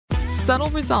Subtle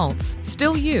results,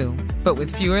 still you, but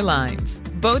with fewer lines.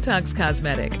 Botox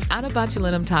Cosmetic, out of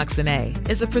botulinum toxin A,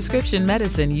 is a prescription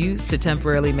medicine used to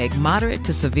temporarily make moderate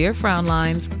to severe frown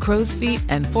lines, crow's feet,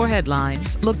 and forehead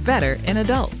lines look better in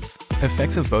adults.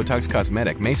 Effects of Botox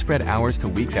Cosmetic may spread hours to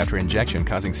weeks after injection,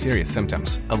 causing serious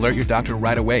symptoms. Alert your doctor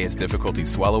right away as difficulty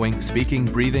swallowing, speaking,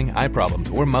 breathing, eye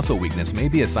problems, or muscle weakness may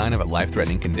be a sign of a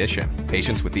life-threatening condition.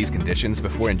 Patients with these conditions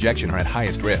before injection are at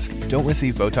highest risk. Don't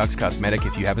receive Botox Cosmetic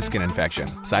if you have a skin infection.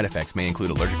 Side effects may include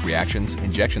allergic reactions,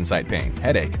 injection site pain,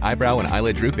 headache, eyebrow and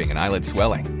eyelid drooping, and eyelid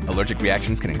swelling. Allergic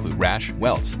reactions can include rash,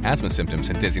 welts, asthma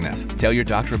symptoms, and dizziness. Tell your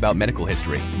doctor about medical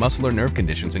history, muscle or nerve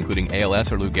conditions including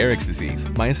ALS or Lou Gehrig's disease,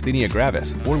 myasthenia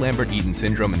gravis, or Lambert-Eaton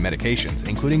syndrome, and medications,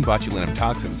 including botulinum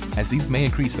toxins, as these may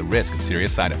increase the risk of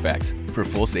serious side effects. For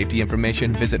full safety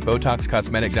information, visit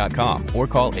BotoxCosmetic.com or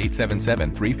call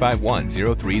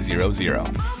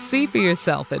 877-351-0300. See for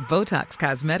yourself at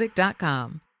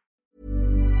BotoxCosmetic.com.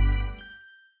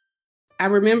 I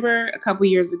remember a couple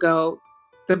years ago,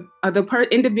 the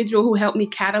individual who helped me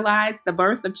catalyze the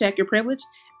birth of Check Your Privilege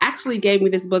actually gave me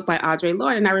this book by Audre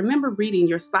Lorde. And I remember reading,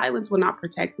 "Your silence will not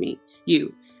protect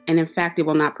you. And in fact, it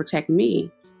will not protect me."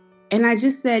 And I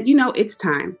just said, it's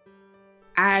time.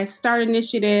 I start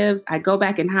initiatives. I go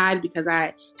back and hide because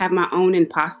I have my own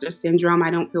imposter syndrome. I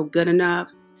don't feel good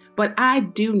enough. But I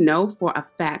do know for a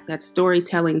fact that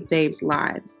storytelling saves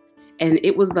lives. And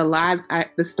it was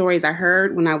the stories I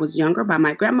heard when I was younger by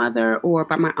my grandmother or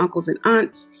by my uncles and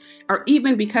aunts, or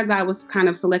even because I was kind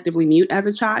of selectively mute as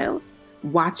a child,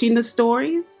 watching the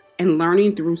stories and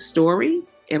learning through story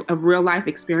of real life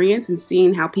experience and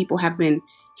seeing how people have been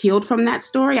healed from that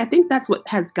story. I think that's what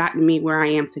has gotten me where I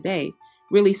am today.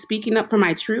 Really speaking up for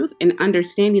my truth and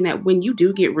understanding that when you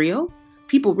do get real,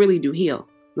 people really do heal.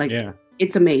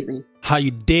 It's amazing. How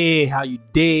you did.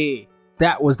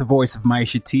 That was the voice of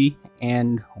Myisha T.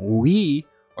 And we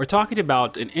are talking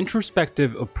about an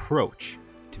introspective approach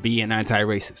to be an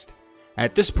anti-racist.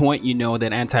 At this point, you know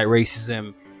that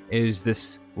anti-racism is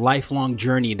this lifelong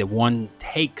journey that one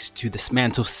takes to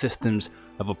dismantle systems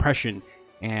of oppression.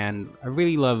 And I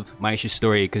really love Myisha's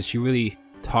story because she really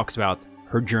talks about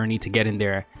her journey to get in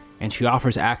there, and she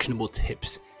offers actionable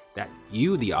tips that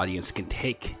you, the audience, can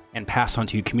take and pass on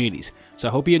to your communities. So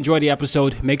I hope you enjoyed the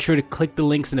episode. Make sure to click the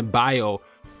links in the bio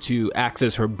to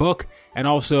access her book and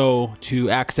also to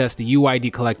access the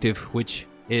UID Collective, which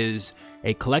is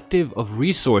a collective of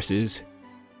resources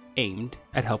aimed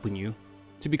at helping you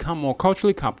to become more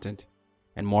culturally competent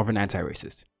and more of an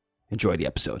anti-racist. Enjoy the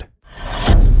episode.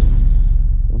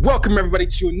 Welcome, everybody,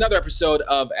 to another episode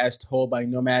of As Told by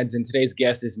Nomads. And today's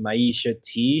guest is Myisha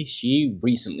T. She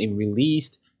recently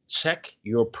released Check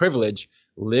Your Privilege,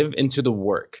 Live into the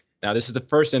Work. Now, this is the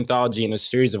first anthology in a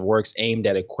series of works aimed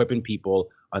at equipping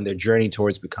people on their journey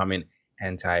towards becoming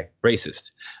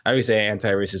anti-racist. I always say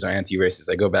anti-racist or anti-racist.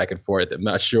 I go back and forth. I'm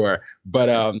not sure. But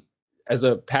as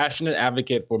a passionate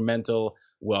advocate for mental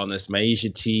wellness,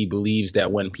 Myisha T believes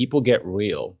that when people get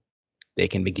real, they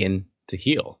can begin to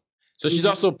heal. So she's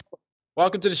also,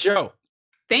 welcome to the show.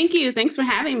 Thank you. Thanks for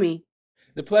having me.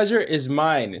 The pleasure is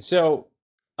mine. So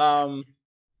I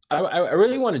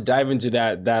really want to dive into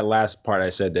that last part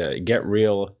I said there, get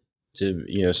real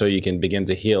to, so you can begin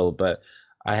to heal. But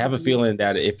I have a feeling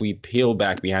that if we peel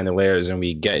back behind the layers and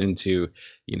we get into,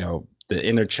 the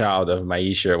inner child of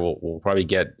Myisha, we'll probably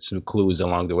get some clues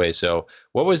along the way. So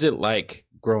what was it like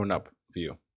growing up for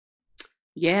you?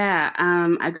 Yeah,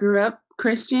 I grew up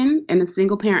Christian in a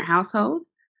single parent household.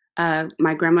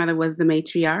 My grandmother was the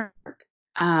matriarch.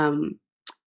 I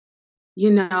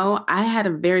had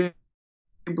a very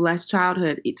blessed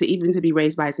childhood to be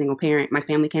raised by a single parent. My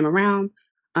family came around.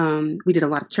 We did a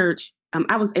lot of church.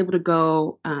 I was able to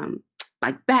go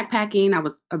backpacking. I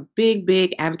was a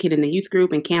big advocate in the youth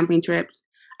group and camping trips.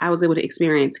 I was able to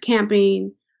experience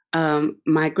camping.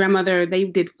 My grandmother, they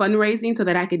did fundraising so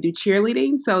that I could do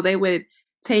cheerleading. So they would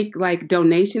take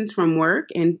donations from work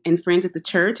and friends at the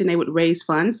church, and they would raise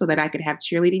funds so that I could have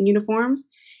cheerleading uniforms.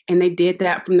 And they did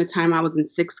that from the time I was in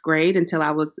 6th grade until I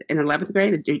was in 11th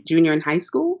grade, a junior in high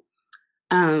school.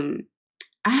 I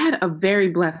had a very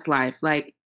blessed life.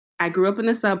 I grew up in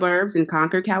the suburbs in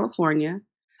Concord, California.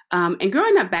 And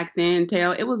growing up back then,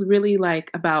 Tail, it was really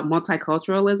about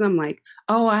multiculturalism.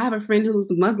 I have a friend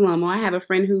who's Muslim, or I have a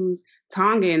friend who's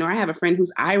Tongan, or I have a friend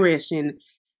who's Irish. And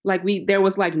there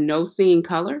was no seeing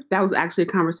color. That was actually a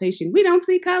conversation. We don't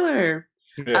see color.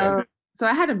 Yeah. So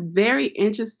I had a very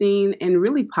interesting and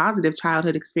really positive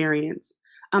childhood experience.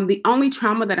 The only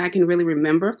trauma that I can really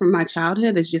remember from my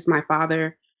childhood is just my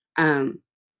father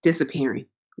disappearing,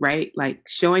 right?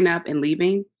 Showing up and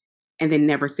leaving and then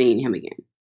never seeing him again.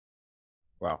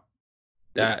 Wow.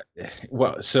 That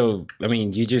well, so I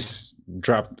mean, you just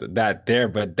dropped that there,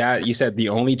 but that you said the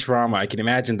only trauma I can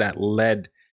imagine that led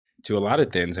to a lot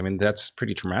of things. I mean, that's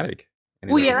pretty traumatic in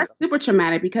and Well, of yeah, itself. that's super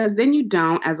traumatic because then you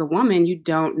don't, as a woman, you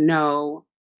don't know,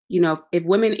 if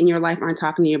women in your life aren't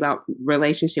talking to you about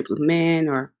relationships with men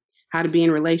or how to be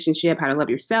in a relationship, how to love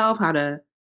yourself, how to,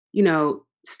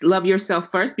 love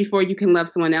yourself first before you can love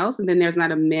someone else. And then there's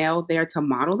not a male there to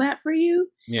model that for you.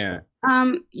 Yeah,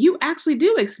 You actually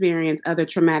do experience other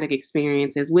traumatic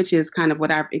experiences, which is kind of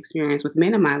what I've experienced with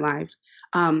men in my life.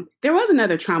 There was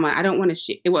another trauma I don't want to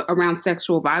share. It was around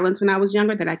sexual violence when I was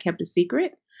younger that I kept a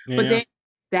secret. But yeah, then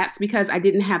that's because I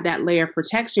didn't have that layer of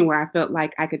protection where I felt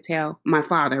like I could tell my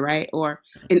father, right? Or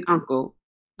an uncle.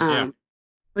 yeah,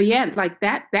 But yeah, like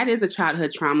that is a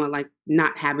childhood trauma, like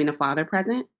not having a father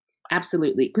present.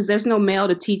 Absolutely. Because there's no male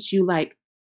to teach you, like,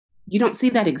 you don't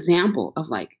see that example of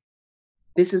like,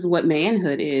 this is what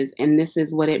manhood is, and this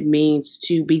is what it means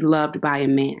to be loved by a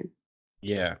man.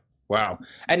 yeah. Wow.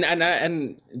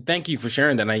 And thank you for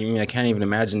sharing that. I mean, I can't even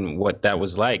imagine what that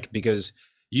was like because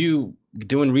you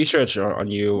doing research on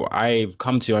you, I've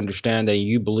come to understand that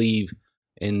you believe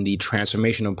in the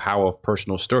transformational power of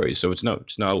personal stories. So it's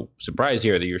no surprise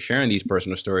here that you're sharing these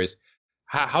personal stories.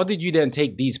 How did you then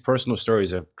take these personal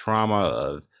stories of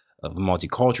trauma of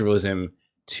multiculturalism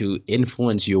to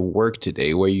influence your work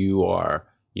today, where you are,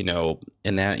 in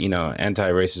that,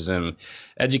 anti-racism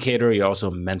educator, you're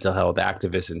also a mental health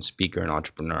activist and speaker and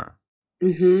entrepreneur.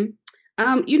 hmm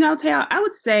Taylor, I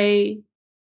would say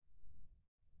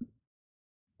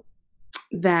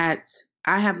that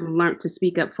I have learned to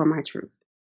speak up for my truth.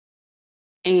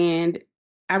 And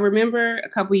I remember a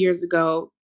couple years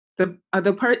ago, the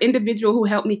individual who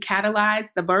helped me catalyze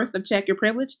the birth of Check Your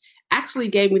Privilege actually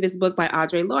gave me this book by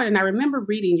Audre Lorde. And I remember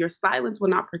reading, "Your silence will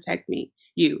not protect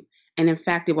you. And in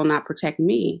fact, it will not protect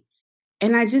me."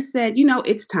 And I just said,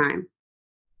 it's time.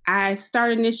 I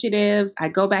start initiatives. I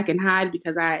go back and hide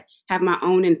because I have my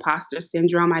own imposter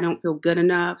syndrome. I don't feel good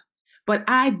enough. But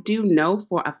I do know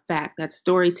for a fact that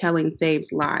storytelling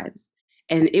saves lives.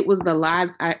 And it was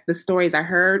the stories I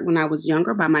heard when I was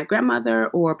younger by my grandmother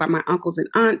or by my uncles and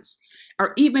aunts,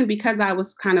 or even because I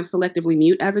was kind of selectively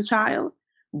mute as a child,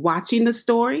 watching the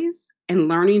stories and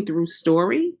learning through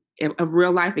story of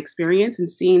real life experience and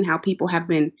seeing how people have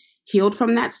been healed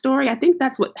from that story. I think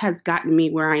that's what has gotten me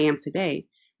where I am today,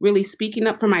 really speaking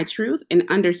up for my truth and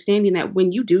understanding that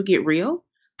when you do get real,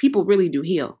 people really do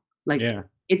heal. Like, Yeah.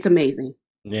 it's amazing.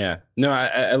 Yeah. No,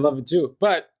 I love it too.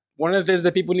 But one of the things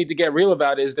that people need to get real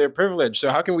about is their privilege. So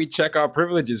how can we check our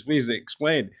privileges? Please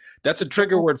explain. That's a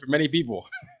trigger word for many people.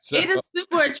 So It is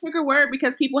super a trigger word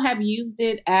because people have used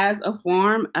it as a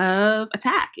form of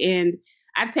attack. And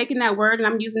I've taken that word and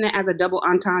I'm using it as a double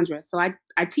entendre. So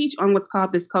I teach on what's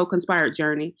called this co-conspired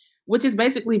journey, which is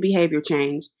basically behavior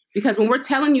change. Because when we're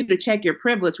telling you to check your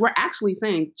privilege, we're actually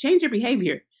saying change your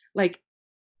behavior. Like,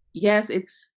 yes,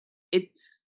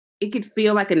 it could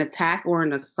feel like an attack or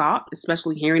an assault,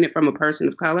 especially hearing it from a person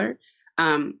of color.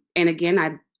 And again,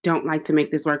 I don't like to make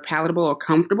this word palatable or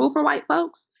comfortable for white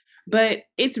folks, but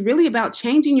it's really about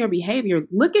changing your behavior.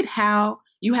 Look at how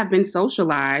you have been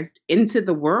socialized into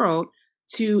the world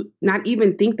to not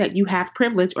even think that you have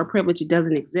privilege or privilege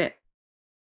doesn't exist,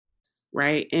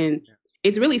 right? And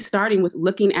it's really starting with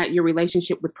looking at your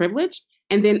relationship with privilege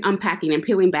and then unpacking and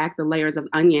peeling back the layers of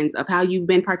onions of how you've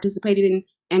been participating in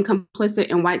and complicit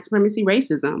in white supremacy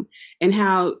racism and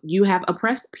how you have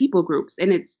oppressed people groups.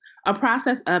 And it's a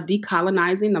process of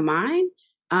decolonizing the mind,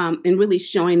 and really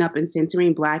showing up and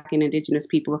centering Black and Indigenous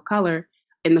people of color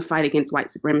in the fight against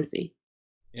white supremacy.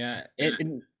 yeah,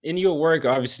 in your work,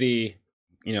 obviously,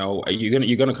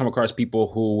 you're gonna come across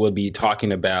people who will be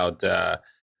talking about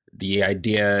the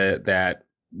idea that,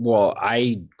 well,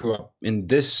 I grew up in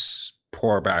this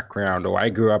poor background, or I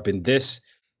grew up in this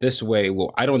way.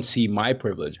 Well, I don't see my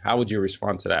privilege. How would you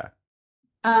respond to that?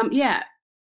 Yeah,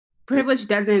 privilege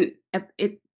doesn't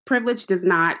it privilege does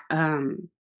not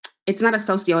it's not a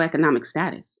socioeconomic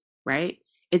status, right?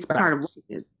 It's part of what Facts.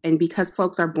 it is. And because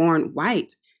folks are born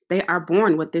white, they are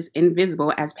born with this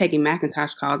invisible, as Peggy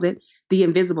McIntosh calls it, the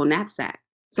invisible knapsack.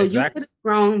 So you could Exactly. have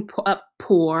grown up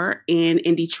poor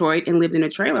in Detroit and lived in a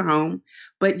trailer home,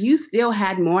 but you still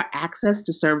had more access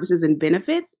to services and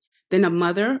benefits than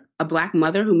a Black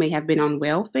mother who may have been on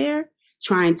welfare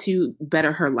trying to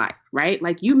better her life, right?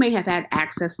 Like, you may have had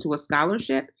access to a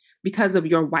scholarship because of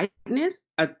your whiteness.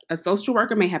 A social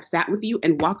worker may have sat with you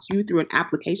and walked you through an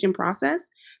application process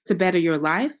to better your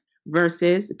life,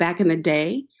 versus back in the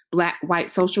day, Black white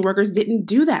social workers didn't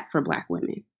do that for Black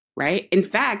women, right? In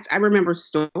fact, I remember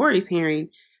stories hearing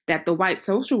that the white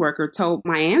social worker told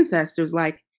my ancestors,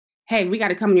 like, hey, we got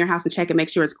to come in your house and check and make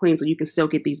sure it's clean so you can still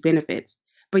get these benefits.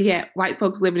 But yet white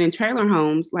folks living in trailer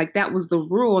homes, like that was the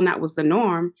rule and that was the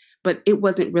norm, but it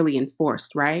wasn't really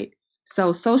enforced, right?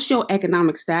 So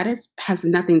socioeconomic status has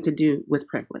nothing to do with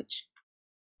privilege.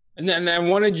 And then I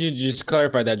wanted you to just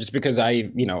clarify that, just because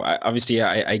obviously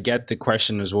I get the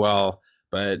question as well,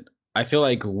 but I feel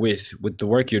like with the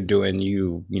work you're doing,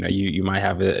 you might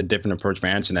have a different approach for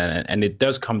answering that, and it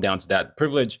does come down to that.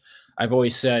 Privilege, I've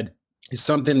always said, is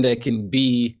something that can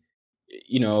be,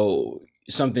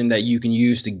 something that you can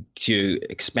use to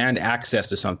expand access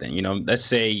to something. Let's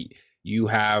say you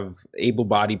have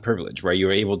able-bodied privilege, right?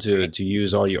 You're able to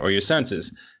use all your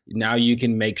senses. Now you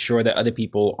can make sure that other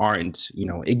people aren't,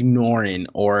 ignoring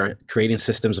or creating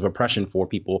systems of oppression for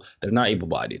people that are not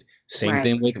able-bodied. Same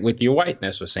thing with your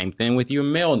whiteness, or same thing with your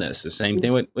maleness, the same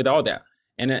thing with all that.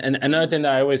 And another thing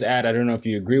that I always add, I don't know if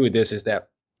you agree with this, is that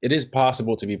it is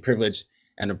possible to be privileged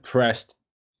and oppressed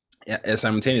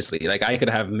simultaneously. Like, I could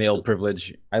have male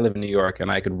privilege. I live in New York,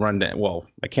 and I could run that. Well,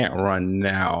 I can't run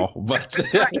now, but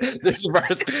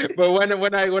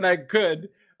when I could,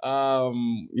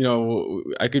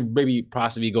 I could maybe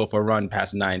possibly go for a run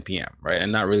past 9 p.m. right,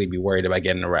 and not really be worried about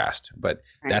getting harassed. But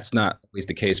that's not always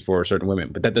the case for certain women.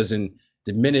 But that doesn't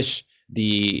diminish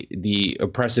the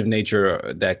oppressive nature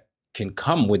that can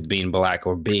come with being Black,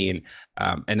 or being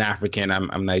an African.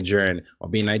 I'm Nigerian, or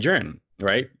being Nigerian,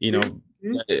 right?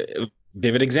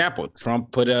 Vivid example: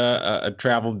 Trump put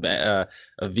a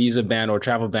visa ban or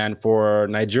travel ban for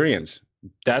Nigerians.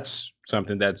 That's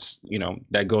something that's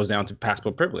that goes down to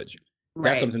passport privilege.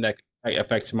 Right. That's something that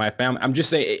affects my family. I'm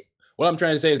just saying. What I'm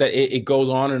trying to say is that it goes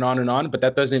on and on and on, but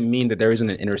that doesn't mean that there isn't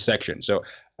an intersection. So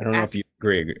I don't know if you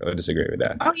agree or disagree with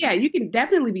that. Oh yeah, you can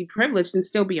definitely be privileged and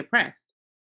still be oppressed.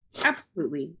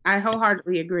 Absolutely, I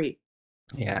wholeheartedly agree.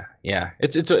 Yeah.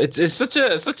 It's such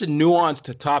a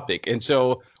nuanced topic, and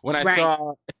so when I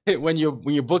saw when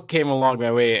your book came along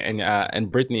my way,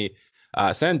 and Brittany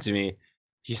sent it to me,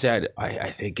 she said, I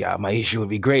think Maisha would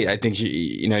be great. I think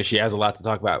she has a lot to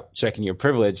talk about, checking your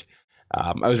privilege.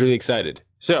 I was really excited.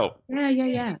 So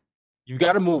yeah. You've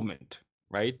got a movement,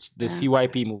 right? The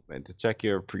CYP movement, to check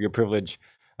your privilege.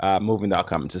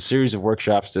 Movement.com. It's a series of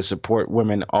workshops to support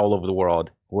women all over the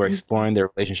world who are exploring their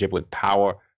relationship with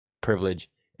power, privilege,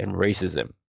 and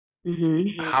racism.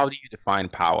 How do you define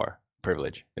power,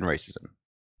 privilege, and racism?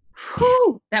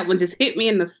 Whew, that one just hit me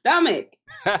in the stomach.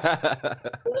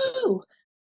 Whew.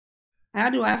 How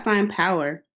do I find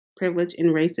power, privilege,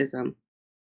 and racism?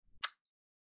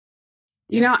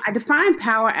 I define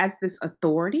power as this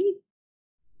authority,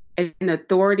 an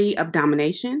authority of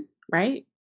domination, right?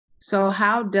 So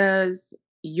how does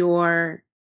your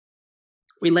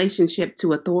relationship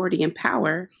to authority and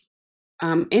power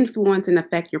influence and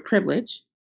affect your privilege?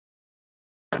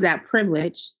 Does that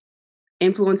privilege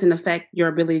influence and affect your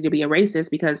ability to be a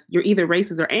racist, because you're either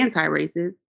racist or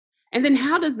anti-racist? And then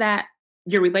how does that,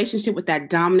 your relationship with that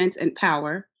dominance and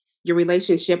power, your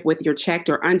relationship with your checked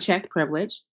or unchecked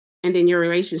privilege, and then your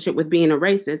relationship with being a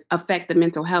racist, affect the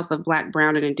mental health of Black,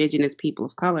 brown, and indigenous people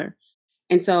of color?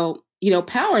 And so,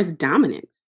 power is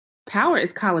dominance. Power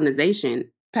is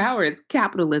colonization. Power is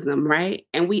capitalism, right?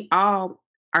 And we all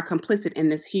are complicit in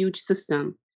this huge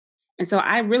system. And so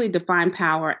I really define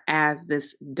power as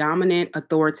this dominant,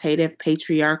 authoritative,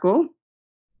 patriarchal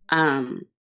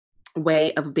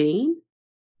way of being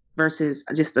versus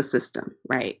just a system,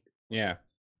 right? Yeah.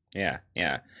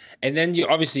 And then you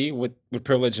obviously with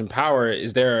privilege and power,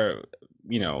 is there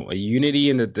a unity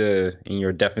in in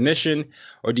your definition,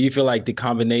 or do you feel like the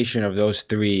combination of those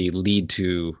three lead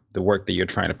to the work that you're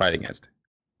trying to fight against?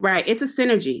 Right. It's a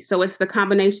synergy. So it's the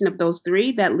combination of those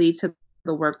three that lead to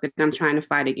the work that I'm trying to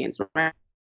fight against, right?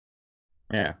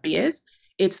 Yeah.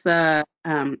 It's the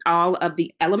all of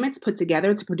the elements put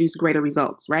together to produce greater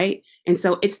results, right? And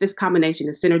so it's this combination,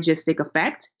 the synergistic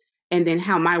effect. And then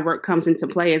how my work comes into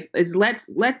play is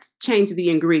let's change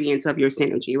the ingredients of your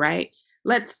synergy, right?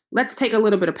 Let's take a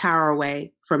little bit of power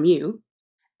away from you,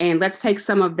 and let's take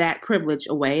some of that privilege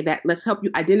away. Let's help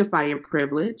you identify your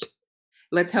privilege.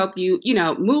 Let's help you,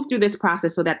 move through this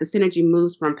process so that the synergy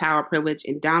moves from power, privilege,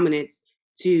 and dominance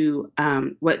to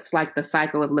what's like the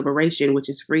cycle of liberation, which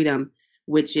is freedom,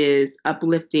 which is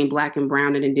uplifting Black and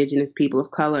brown and indigenous people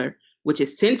of color, which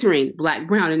is centering Black,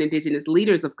 brown, and indigenous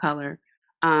leaders of color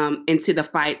into the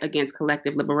fight against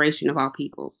collective liberation of all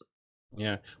peoples.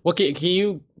 Yeah. Well, can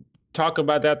you talk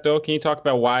about that, though? Can you talk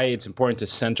about why it's important to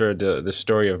center the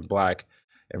story of Black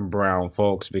and brown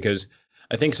folks? Because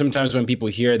I think sometimes when people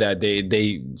hear that,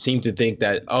 they seem to think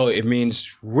that, it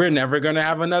means we're never going to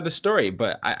have another story.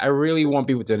 But I really want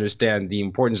people to understand the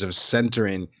importance of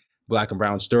centering Black and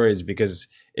brown stories, because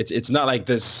it's not like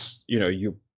this,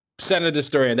 you center the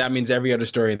story and that means every other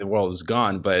story in the world is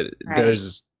gone, but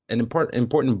there's an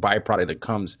important byproduct that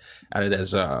comes out of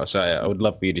this. So I would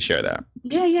love for you to share that.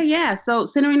 Yeah. So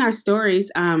centering our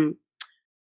stories, our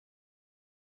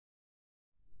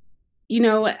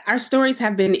stories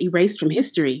have been erased from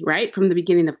history, right? From the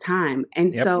beginning of time.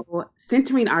 And so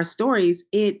centering our stories,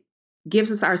 it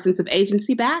gives us our sense of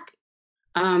agency back.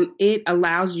 It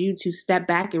allows you to step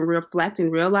back and reflect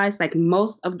and realize like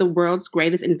most of the world's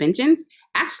greatest inventions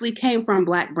actually came from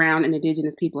Black, brown, and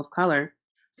indigenous people of color.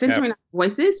 Centering our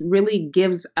voices really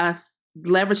gives us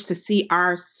leverage to see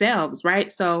ourselves,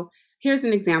 right? So here's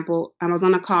an example. I was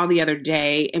on a call the other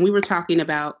day and we were talking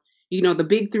about, the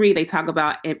big three they talk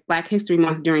about at Black History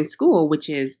Month during school, which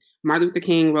is Martin Luther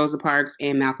King, Rosa Parks,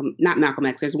 and not Malcolm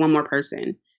X. There's one more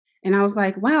person. And I was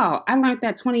like, wow, I learned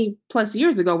that 20 plus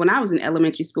years ago when I was in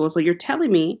elementary school. So you're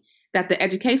telling me that the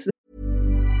education.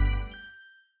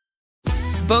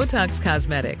 Botox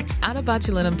Cosmetic, out of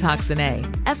botulinum toxin A,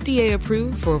 FDA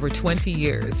approved for over 20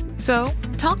 years. So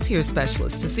talk to your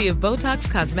specialist to see if Botox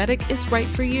Cosmetic is right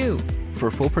for you. For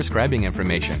full prescribing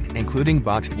information, including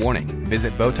boxed warning,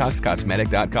 visit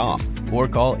BotoxCosmetic.com or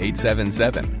call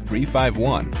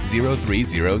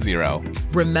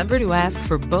 877-351-0300. Remember to ask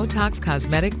for Botox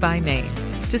Cosmetic by name.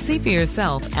 To see for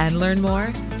yourself and learn more,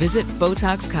 visit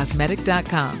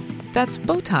BotoxCosmetic.com. That's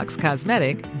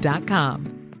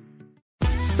BotoxCosmetic.com.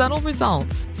 Subtle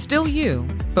results, still you,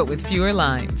 but with fewer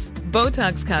lines.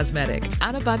 Botox Cosmetic,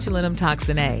 out of botulinum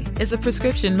toxin A, is a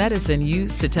prescription medicine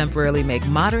used to temporarily make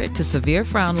moderate to severe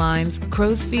frown lines,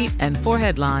 crow's feet, and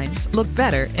forehead lines look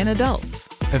better in adults.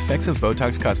 Effects of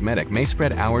Botox Cosmetic may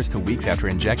spread hours to weeks after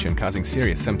injection, causing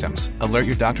serious symptoms. Alert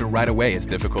your doctor right away as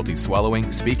difficulty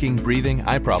swallowing, speaking, breathing,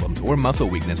 eye problems, or muscle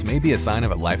weakness may be a sign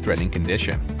of a life-threatening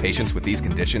condition. Patients with these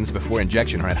conditions before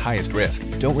injection are at highest risk.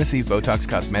 Don't receive Botox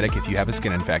Cosmetic if you have a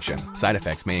skin infection. Side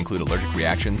effects may include allergic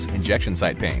reactions, injection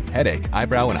site pain, headache,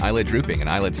 eyebrow and eyelid drooping, and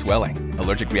eyelid swelling.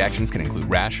 Allergic reactions can include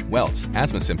rash, welts,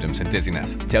 asthma symptoms, and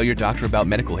dizziness. Tell your doctor about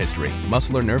medical history,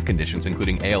 muscle or nerve conditions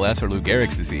including ALS or Lou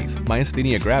Gehrig's disease,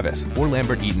 myasthenia gravis, or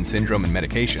Lambert-Eaton syndrome, and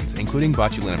medications, including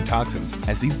botulinum toxins,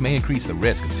 as these may increase the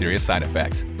risk of serious side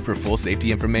effects. For full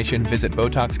safety information, visit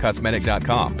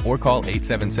BotoxCosmetic.com or call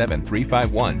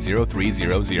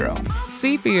 877-351-0300.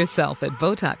 See for yourself at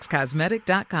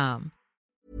BotoxCosmetic.com.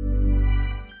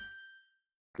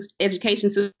 Education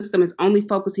system is only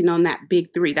focusing on that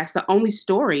big three. That's the only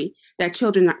story that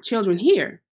children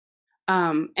hear.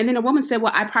 And then a woman said,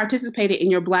 well, I participated in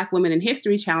your Black Women in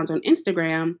History Challenge on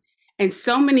Instagram. And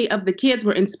so many of the kids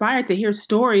were inspired to hear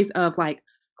stories of like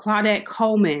Claudette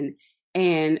Coleman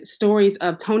and stories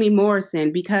of Toni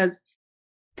Morrison, because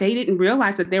they didn't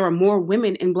realize that there were more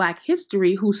women in Black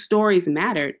history whose stories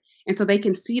mattered. And so they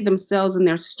can see themselves in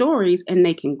their stories and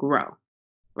they can grow,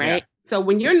 right? Yeah. So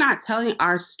when you're not telling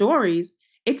our stories,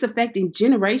 it's affecting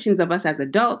generations of us as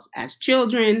adults, as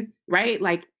children, right?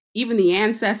 Like even the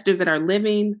ancestors that are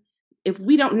living. If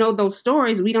we don't know those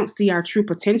stories, we don't see our true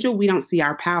potential. We don't see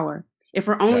our power. If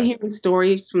we're only hearing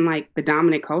stories from like the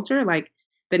dominant culture, like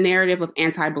the narrative of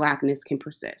anti-Blackness can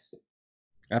persist.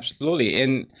 Absolutely.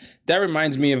 And that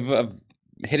reminds me of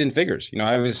Hidden Figures.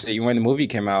 I was when the movie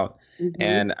came out,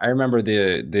 and I remember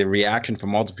the reaction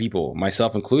from multiple people,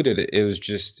 myself included.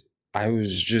 I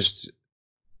was just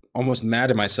almost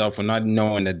mad at myself for not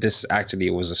knowing that this actually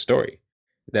was a story.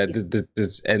 That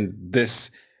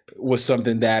this was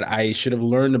something that I should have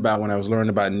learned about when I was learning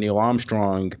about Neil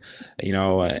Armstrong,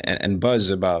 and Buzz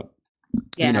about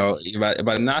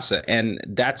NASA. And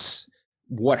that's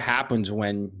what happens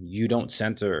when you don't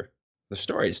center the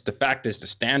stories. The fact is, the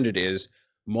standard is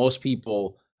most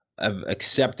people have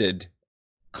accepted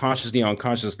consciously or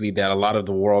unconsciously that a lot of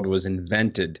the world was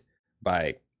invented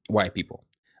by white people.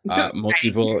 Most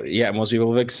people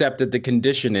have accepted the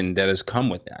conditioning that has come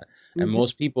with that. And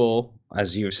most people,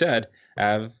 as you said,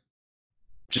 have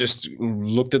just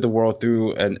looked at the world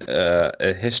through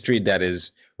a history that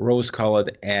is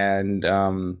rose-colored and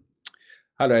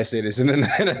how do I say this in a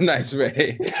nice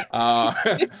way?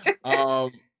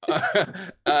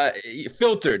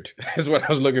 Filtered is what I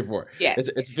was looking for. Yes.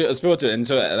 It's filtered, and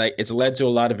so like it's led to a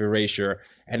lot of erasure,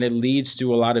 and it leads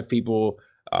to a lot of people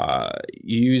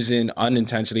using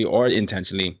unintentionally or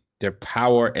intentionally their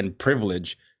power and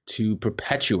privilege to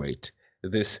perpetuate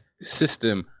this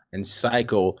system and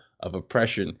cycle of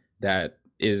oppression that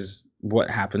is what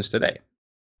happens today.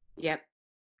 Yep.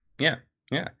 Yeah.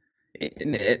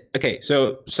 Okay,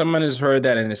 so someone has heard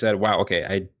that and they said, wow, okay,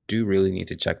 I do really need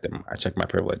to check my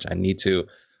privilege. I need to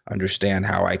understand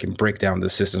how I can break down the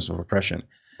systems of oppression.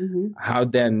 How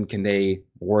then can they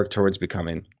work towards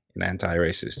becoming an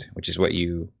anti-racist, which is what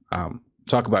you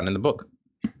talk about in the book.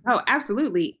 Oh,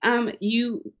 absolutely.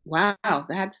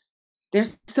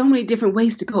 There's so many different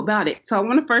ways to go about it. So I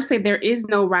want to first say there is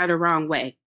no right or wrong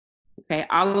way. Okay.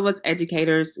 All of us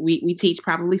educators, we teach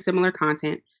probably similar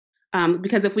content.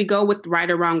 Because if we go with right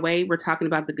or wrong way, we're talking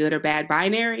about the good or bad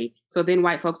binary. So then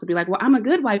white folks will be like, well, I'm a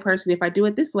good white person if I do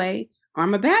it this way, or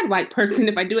I'm a bad white person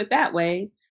if I do it that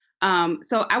way.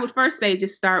 So I would first say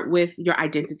just start with your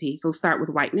identity. So start with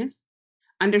whiteness,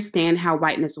 understand how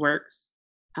whiteness works,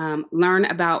 learn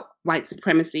about white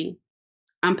supremacy,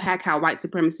 unpack how white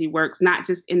supremacy works, not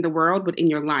just in the world, but in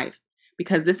your life,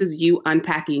 because this is you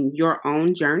unpacking your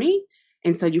own journey.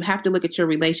 And so you have to look at your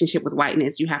relationship with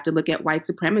whiteness. You have to look at white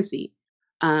supremacy.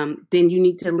 Then you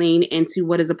need to lean into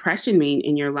what does oppression mean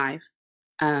in your life.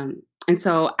 And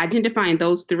so identifying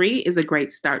those three is a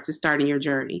great start to starting your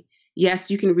journey.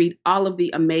 Yes, you can read all of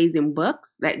the amazing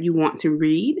books that you want to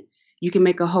read. You can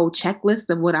make a whole checklist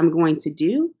of what I'm going to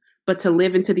do. But to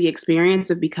live into the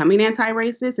experience of becoming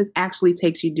anti-racist, it actually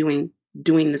takes you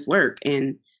doing this work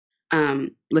and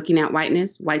looking at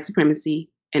whiteness, white supremacy,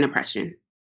 and oppression.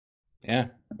 Yeah.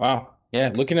 Wow.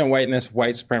 Yeah. Looking at whiteness,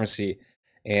 white supremacy,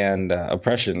 and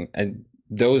oppression, and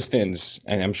those things,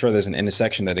 and I'm sure there's an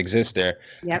intersection that exists there.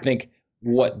 Yep. I think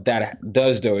what that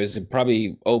does, though, is it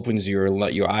probably opens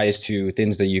your eyes to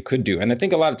things that you could do. And I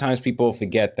think a lot of times people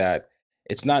forget that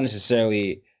it's not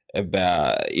necessarily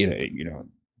about,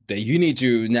 that you need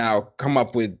to now come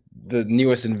up with the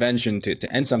newest invention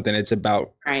to end something. It's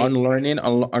about unlearning a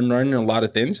lot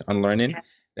of things,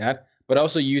 that, but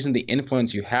also using the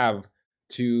influence you have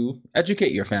to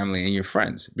educate your family and your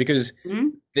friends, because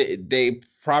they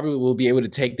probably will be able to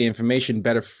take the information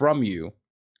better from you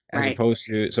as opposed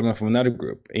to someone from another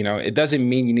group. It doesn't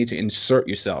mean you need to insert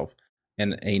yourself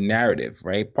in a narrative,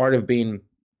 right? Part of being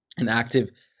an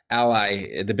active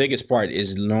ally, the biggest part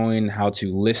is knowing how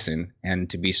to listen and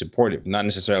to be supportive, not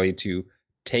necessarily to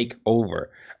take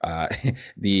over I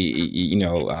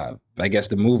guess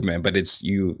the movement, but it's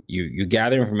you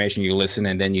gather information, you listen,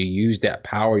 and then you use that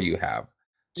power you have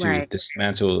to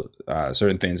dismantle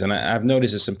certain things. And I've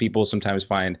noticed that some people sometimes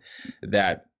find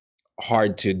that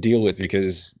hard to deal with,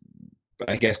 because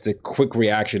I guess the quick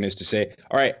reaction is to say,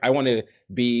 all right, I want to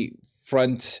be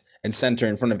front and center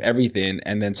in front of everything.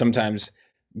 And then sometimes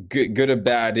good or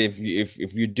bad, if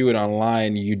you do it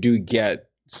online, you do get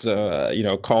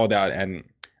called out. And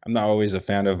I'm not always a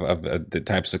fan of the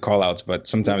types of call outs, but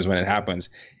sometimes when it happens,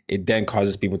 it then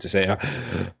causes people to say,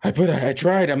 I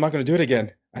tried, I'm not going to do it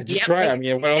again. I just tried. I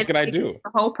mean, what else can I do? It's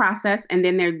the whole process. And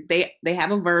then they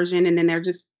have a version, and then they're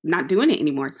just not doing it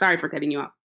anymore. Sorry for cutting you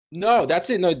off. No, that's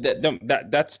it. No,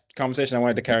 that's conversation I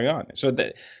wanted to carry on. So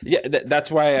that's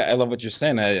why I love what you're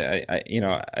saying.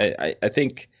 I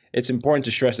think it's important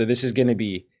to stress that this is going to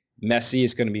be messy.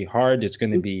 It's going to be hard. It's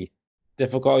going to be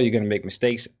difficult. You're going to make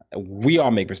mistakes. We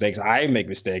all make mistakes. I make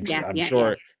mistakes. I'm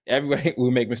sure everybody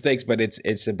will make mistakes, but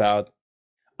it's about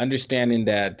understanding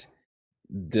that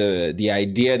the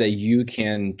idea that you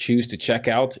can choose to check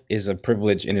out is a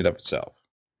privilege in and of itself.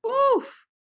 Ooh,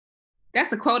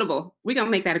 that's a quotable. We're going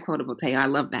to make that a quotable, Tayo. I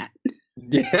love that.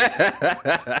 Yeah.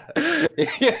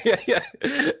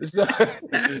 So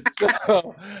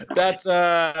that's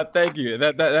thank you.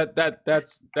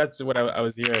 That's what I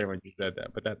was hearing when you said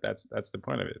that. But that's the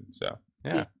point of it. So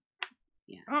yeah.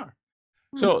 Oh.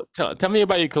 So tell me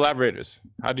about your collaborators.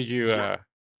 How did you?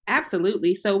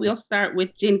 Absolutely. So we'll start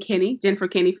with Jennifer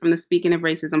Kinney from the Speaking of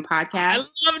Racism podcast. I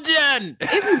love Jen.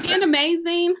 Isn't Jen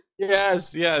amazing?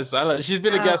 Yes. She's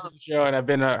been a guest on the show, and I've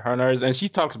been her nurse, and she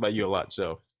talks about you a lot.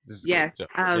 So this is yes.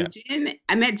 Great. So, Jen,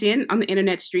 I met Jen on the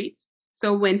internet streets.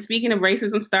 So when Speaking of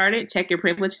Racism started, Check Your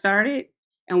Privilege started,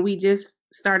 and we just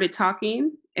started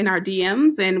talking in our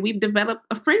DMs, and we've developed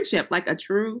a friendship, like a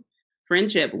true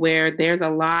friendship, where there's a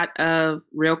lot of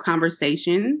real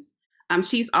conversations.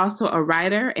 She's also a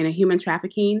writer and a human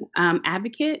trafficking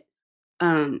advocate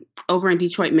over in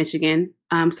Detroit, Michigan.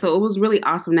 So it was really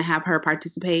awesome to have her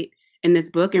participate in this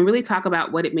book and really talk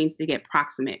about what it means to get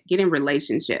proximate, get in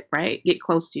relationship, right? Get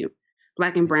close to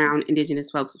Black and Brown,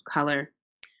 Indigenous folks of color.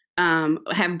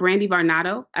 Have Brandy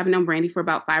Varnado. I've known Brandy for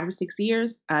about 5 or 6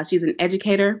 years. She's an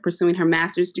educator pursuing her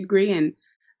master's degree in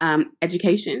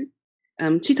education.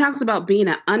 She talks about being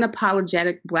an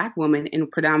unapologetic Black woman in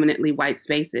predominantly white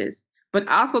spaces, but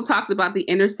also talks about the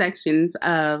intersections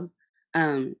of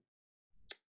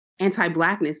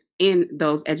anti-Blackness in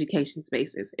those education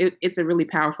spaces. It's a really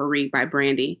powerful read by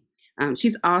Brandy.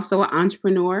 She's also an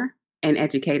entrepreneur and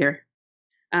educator.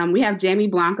 We have Jamie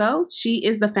Blanco. She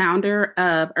is the founder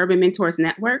of Urban Mentors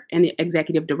Network and the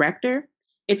executive director.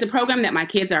 It's a program that my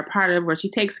kids are a part of where she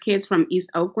takes kids from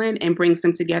East Oakland and brings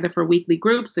them together for weekly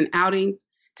groups and outings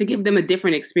to give them a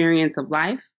different experience of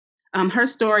life. Her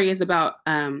story is about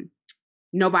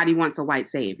nobody wants a white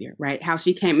savior, right? How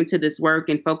she came into this work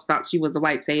and folks thought she was a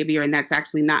white savior, and that's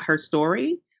actually not her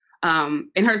story. And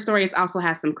her story also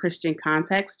has some Christian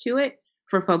context to it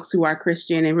for folks who are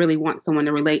Christian and really want someone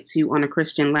to relate to on a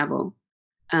Christian level.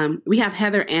 We have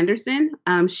Heather Anderson.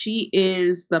 She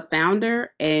is the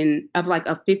founder of like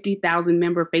a 50,000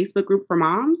 member Facebook group for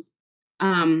moms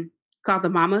called the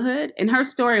Mamahood. And her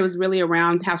story was really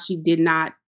around how she did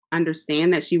not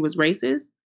understand that she was racist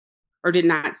or did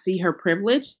not see her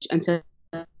privilege until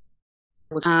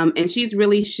and she's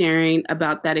really sharing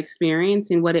about that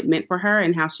experience and what it meant for her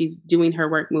and how she's doing her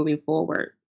work moving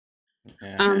forward.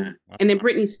 And then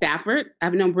Brittany Stafford.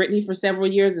 I've known Brittany for several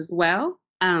years as well.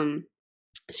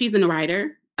 She's a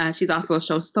writer. She's also a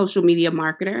social media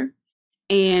marketer.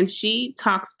 And she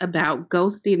talks about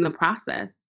ghosting the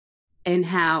process and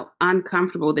how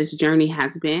uncomfortable this journey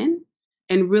has been,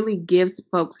 and really gives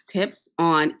folks tips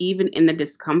on, even in the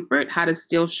discomfort, how to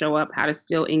still show up, how to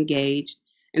still engage,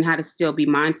 and how to still be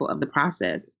mindful of the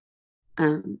process.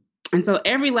 And so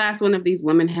every last one of these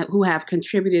women who have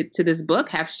contributed to this book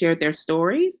have shared their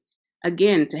stories,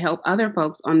 again, to help other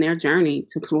folks on their journey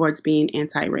towards being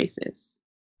anti-racist.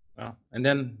 Well, and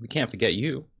then we can't forget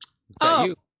you.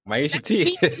 You, Myisha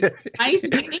T.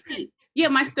 Myisha T. Yeah,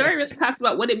 my story really talks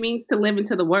about what it means to live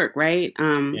into the work, right?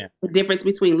 The difference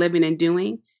between living and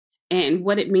doing, and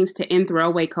what it means to end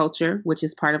throwaway culture, which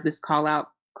is part of this call out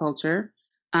culture,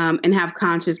 and have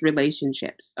conscious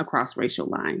relationships across racial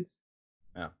lines.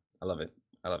 Oh, I love it.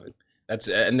 That's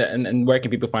and where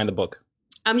can people find the book?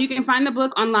 You can find the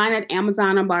book online at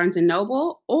Amazon or Barnes &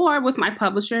 Noble, or with my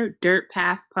publisher,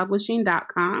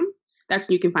 dirtpathpublishing.com. That's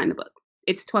where you can find the book.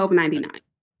 It's $12.99.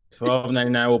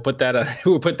 $12.99. We'll put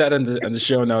that in the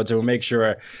show notes, and we'll make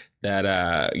sure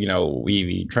that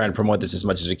we try and promote this as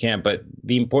much as we can. But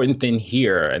the important thing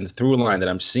here, and the through line that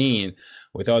I'm seeing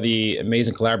with all the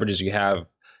amazing collaborators you have,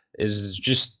 is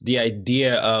just the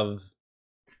idea of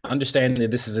understanding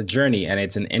that this is a journey and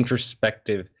it's an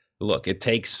introspective look. It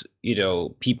takes,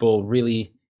 people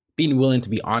really being willing to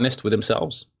be honest with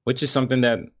themselves, which is something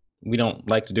that we don't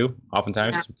like to do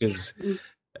oftentimes, because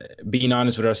being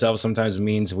honest with ourselves sometimes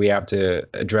means we have to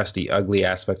address the ugly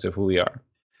aspects of who we are.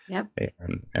 Yep.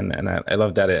 And I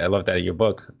love that. I love that in your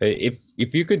book.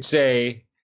 If you could say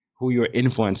who your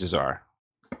influences are,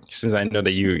 since I know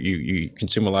that you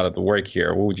consume a lot of the work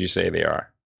here, what would you say they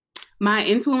are? My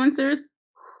influencers?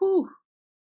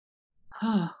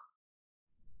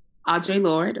 Audre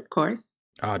Lorde, of course.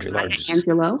 Audre Lorde.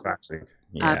 Angelo. Classic.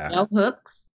 Yeah. Bell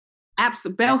Hooks.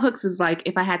 Bell Hooks is like,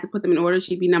 if I had to put them in order,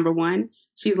 she'd be number one.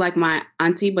 She's like my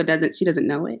auntie, but she doesn't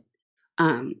know it.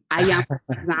 Iyanla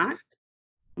Vanzant,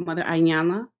 Mother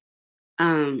Iyanla.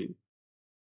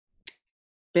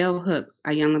 Bell Hooks,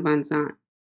 Iyanla Vanzant.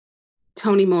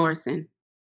 Toni Morrison.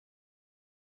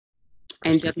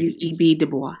 And W.E.B. Du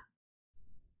Bois.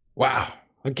 Wow.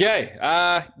 Okay.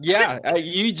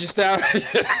 You just have.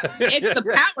 It's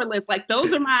the power list. Like,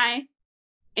 those are my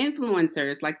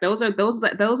influencers. Like, those are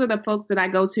the folks that I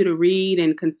go to read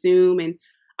and consume. And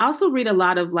I also read a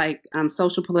lot of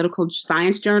social political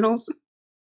science journals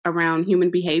around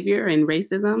human behavior and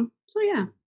racism. So yeah.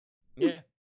 Yeah.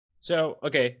 So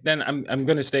okay, then I'm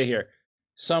gonna stay here.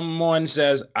 Someone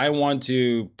says, I want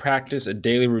to practice a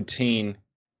daily routine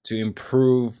to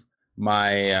improve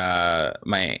my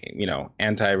my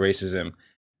anti-racism.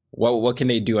 What can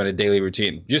they do on a daily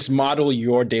routine? Just model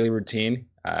your daily routine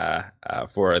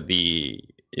for the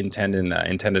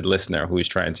intended listener who is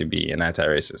trying to be an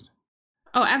anti-racist.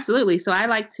 Oh, absolutely. So I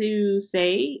like to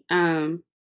say my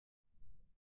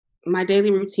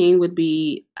daily routine would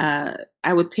be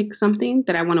I would pick something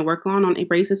that I want to work on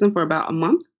racism for about a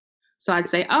month. So I'd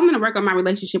say, I'm going to work on my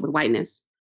relationship with whiteness.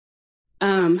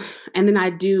 And then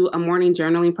I'd do a morning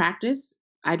journaling practice.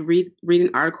 I'd read an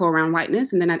article around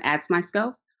whiteness, and then I'd ask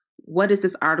myself, what is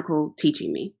this article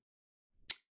teaching me?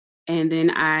 And then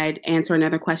I'd answer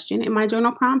another question in my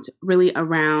journal prompt, really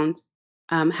around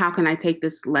how can I take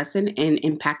this lesson and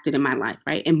impact it in my life,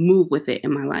 right? And move with it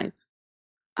in my life.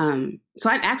 So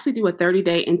I'd actually do a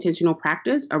 30-day intentional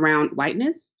practice around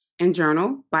whiteness and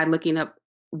journal by looking up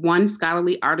one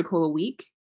scholarly article a week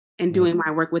and doing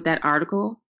my work with that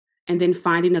article, and then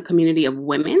finding a community of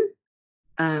women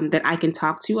that I can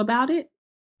talk to about it.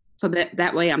 So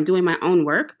that way I'm doing my own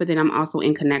work, but then I'm also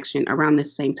in connection around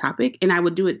this same topic. And I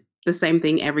would do it the same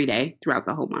thing every day throughout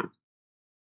the whole month.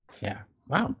 Yeah.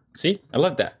 Wow. See, I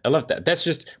love that. That's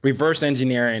just reverse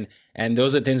engineering. And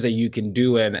those are things that you can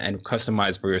do and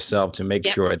customize for yourself to make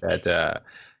sure that, that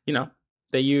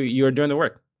you're doing the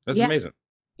work. That's amazing.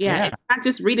 Yeah. It's not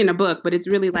just reading a book, but it's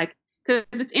really like, because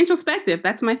it's introspective.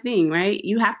 That's my thing, right?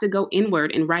 You have to go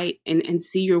inward and write and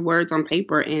see your words on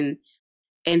paper. And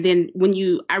then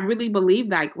I really believe,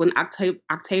 like when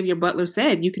Octavia Butler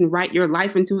said, you can write your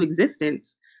life into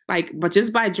existence. But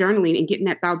just by journaling and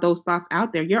getting those thoughts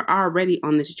out there, you're already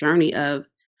on this journey of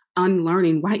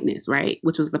unlearning whiteness, right?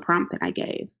 Which was the prompt that I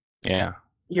gave. Yeah.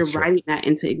 You're writing that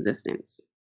into existence.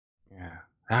 Yeah.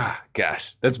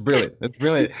 Gosh, that's brilliant.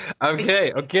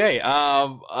 Okay.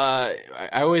 I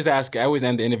always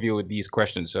end the interview with these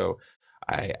questions. So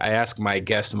I ask my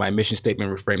guests, my mission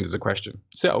statement reframed as a question.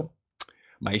 So,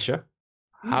 Maisha,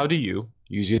 how do you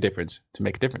use your difference to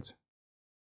make a difference?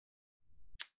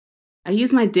 I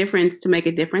use my difference to make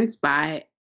a difference by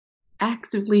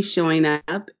actively showing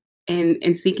up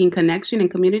and seeking connection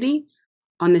and community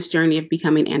on this journey of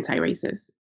becoming anti-racist.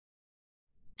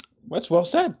 That's well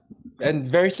said and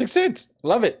very succinct.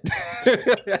 Love it.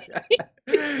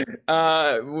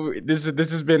 This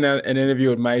has been an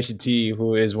interview with Maisha T,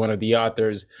 who is one of the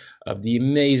authors of the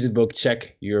amazing book,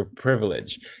 Check Your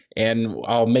Privilege. And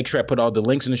I'll make sure I put all the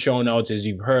links in the show notes. As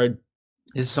you've heard,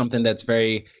 this is something that's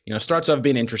very, starts off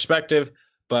being introspective,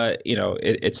 but,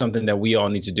 it's something that we all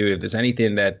need to do. If there's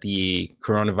anything that the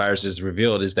coronavirus has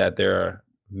revealed, is that there are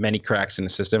many cracks in the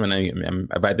system. And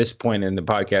by this point in the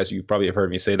podcast, you probably have heard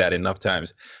me say that enough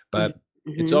times, but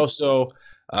it's also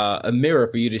a mirror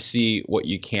for you to see what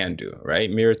you can do, right?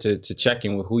 Mirror to check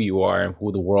in with who you are and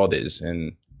who the world is.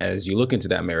 And as you look into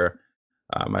that mirror,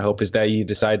 my hope is that you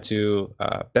decide to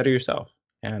better yourself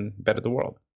and better the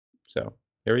world. So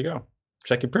here we go.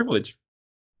 Check your privilege.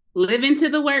 Live into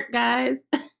the work, guys.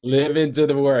 Live into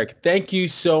the work. Thank you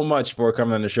so much for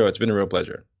coming on the show. It's been a real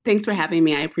pleasure. Thanks for having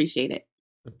me. I appreciate it.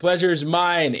 The pleasure is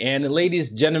mine. And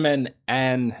ladies, gentlemen,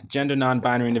 and gender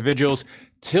non-binary individuals,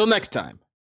 till next time,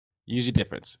 use your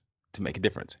difference to make a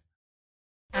difference.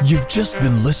 You've just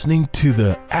been listening to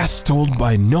the As Told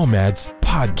by Nomads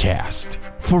podcast.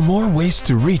 For more ways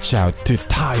to reach out to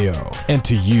Tayo and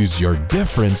to use your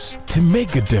difference to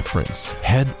make a difference,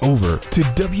 head over to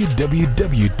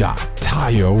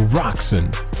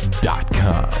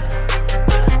www.tayoroxen.com.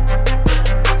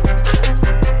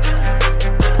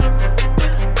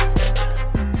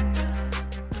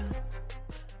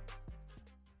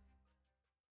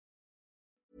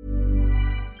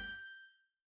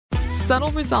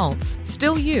 Subtle results,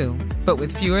 still you, but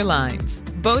with fewer lines.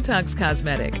 Botox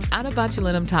Cosmetic, out of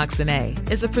botulinum toxin A,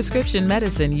 is a prescription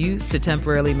medicine used to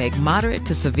temporarily make moderate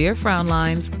to severe frown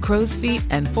lines, crow's feet,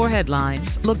 and forehead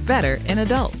lines look better in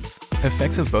adults.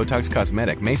 Effects of Botox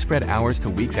Cosmetic may spread hours to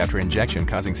weeks after injection,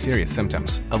 causing serious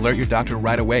symptoms. Alert your doctor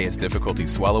right away as difficulty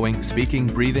swallowing, speaking,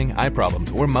 breathing, eye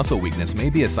problems, or muscle weakness may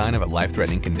be a sign of a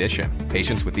life-threatening condition.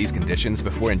 Patients with these conditions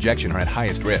before injection are at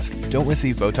highest risk. Don't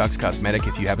receive Botox Cosmetic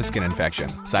if you have a skin infection.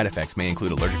 Side effects may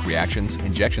include allergic reactions,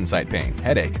 injection site pain,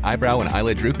 headache, eyebrow and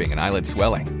eyelid drooping, and eyelid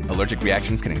swelling. Allergic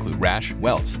reactions can include rash,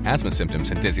 welts, asthma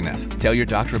symptoms, and dizziness. Tell your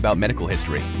doctor about medical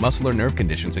history, muscle or nerve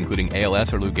conditions including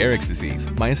ALS or Lou Gehrig's disease,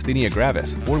 myasthenia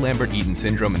gravis, or Lambert-Eaton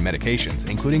syndrome, and medications,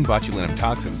 including botulinum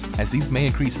toxins, as these may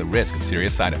increase the risk of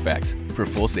serious side effects. For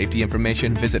full safety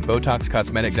information, visit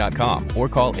BotoxCosmetic.com or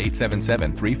call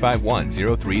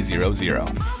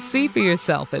 877-351-0300. See for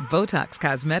yourself at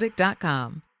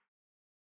BotoxCosmetic.com.